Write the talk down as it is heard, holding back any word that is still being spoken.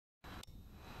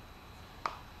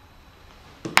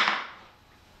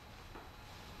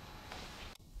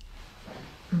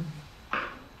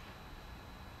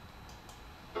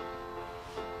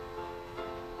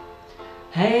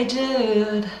Hey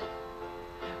Jude,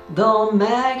 don't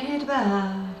make it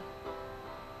bad.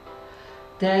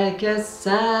 Take a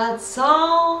sad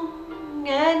song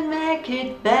and make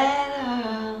it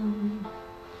better.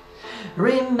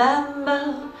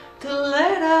 Remember to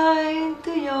let her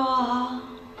into your heart.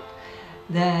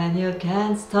 Then you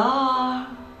can start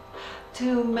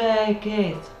to make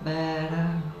it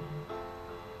better.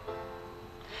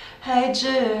 Hey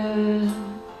Jude,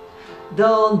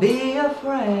 don't be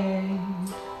afraid.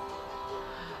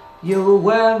 You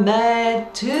were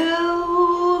meant to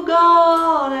go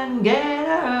on and get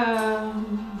her.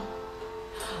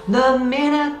 The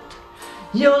minute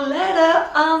you let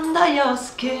her under your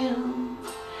skin,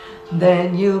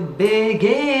 then you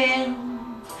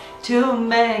begin to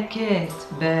make it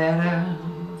better.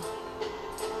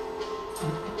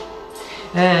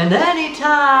 And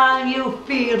anytime you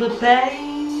feel the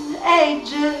pain, hey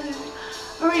Jude,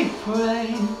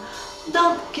 refrain.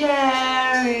 Don't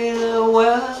carry the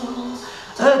world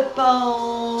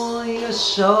upon your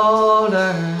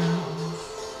shoulders.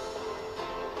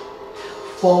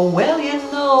 For well you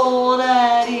know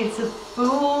that it's a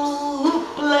fool who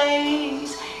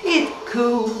plays it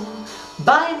cool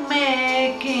by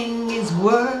making his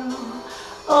world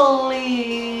a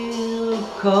little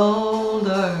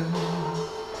colder.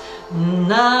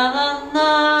 Na na na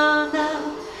na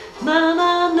na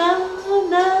na na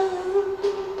na.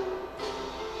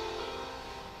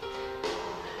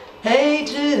 Hey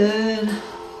Jude,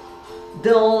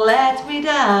 don't let me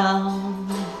down.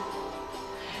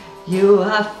 You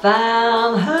have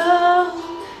found her,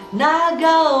 now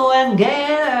go and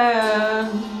get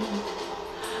her.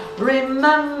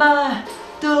 Remember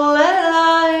to let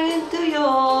her into your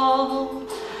heart.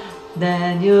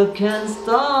 Then you can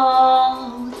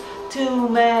start to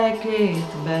make it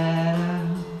better.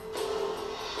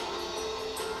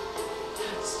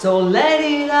 So let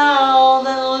it out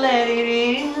and let it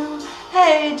in.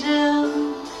 Hey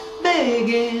Jude,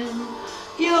 begin.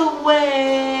 You're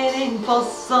waiting for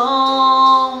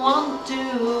someone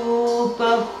to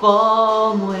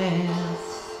perform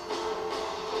with.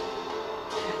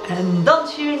 And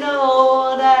don't you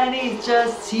know that it's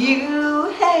just you?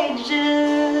 Hey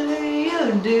Jude,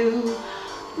 you do.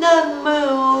 The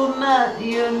movement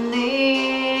you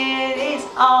need is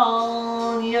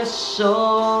on your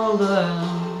shoulder.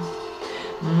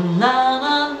 Na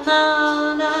na na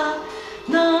na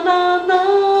na na na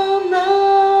na.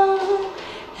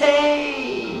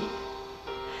 Hey,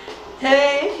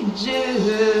 hey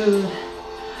Jude,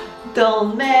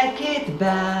 don't make it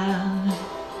bad.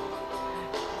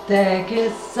 Take a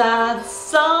sad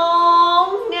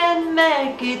song and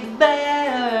make it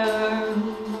better.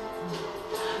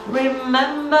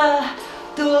 Remember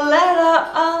to let her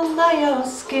under your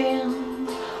skin.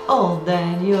 Oh,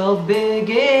 then you'll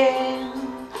begin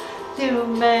to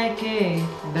make it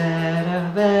better,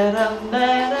 better,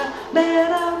 better,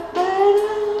 better, better.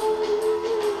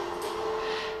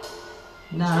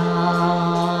 Na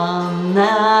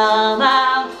na na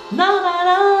na na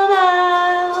na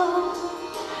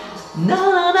na na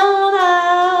na na.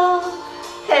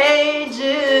 Hey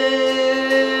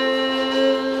Jude,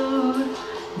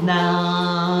 na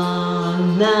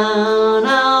na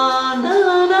na na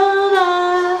na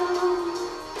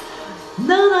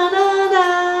na na na na.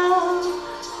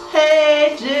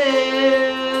 Hey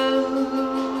Jude,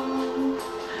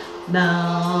 na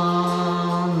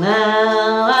na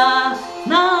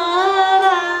na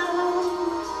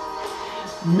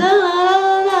na na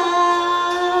na.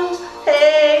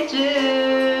 Hey Jude,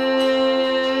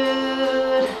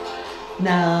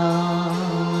 na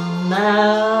na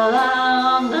na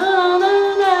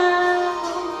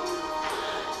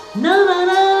na na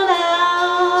na na.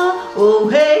 Oh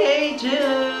hey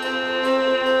Jude,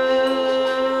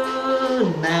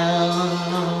 na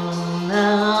na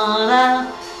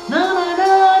na na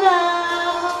na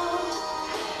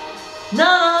na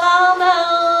na na.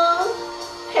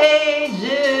 Hey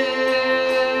Jude,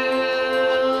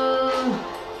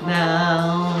 na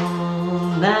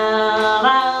na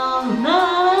na na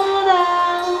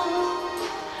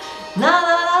na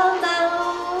na na.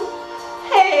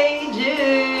 Hey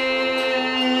Jude,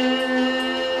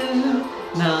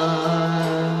 na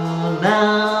na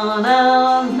na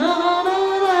na na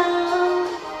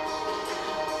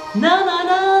na na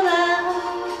na na.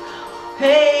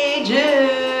 Hey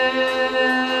Jude,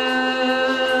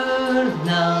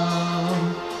 na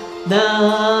na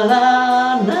na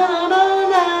na na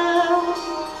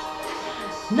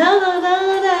na na na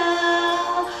na.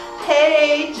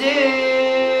 Hey Jude.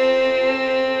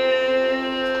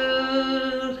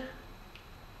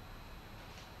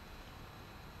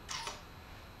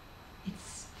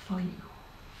 It's for you.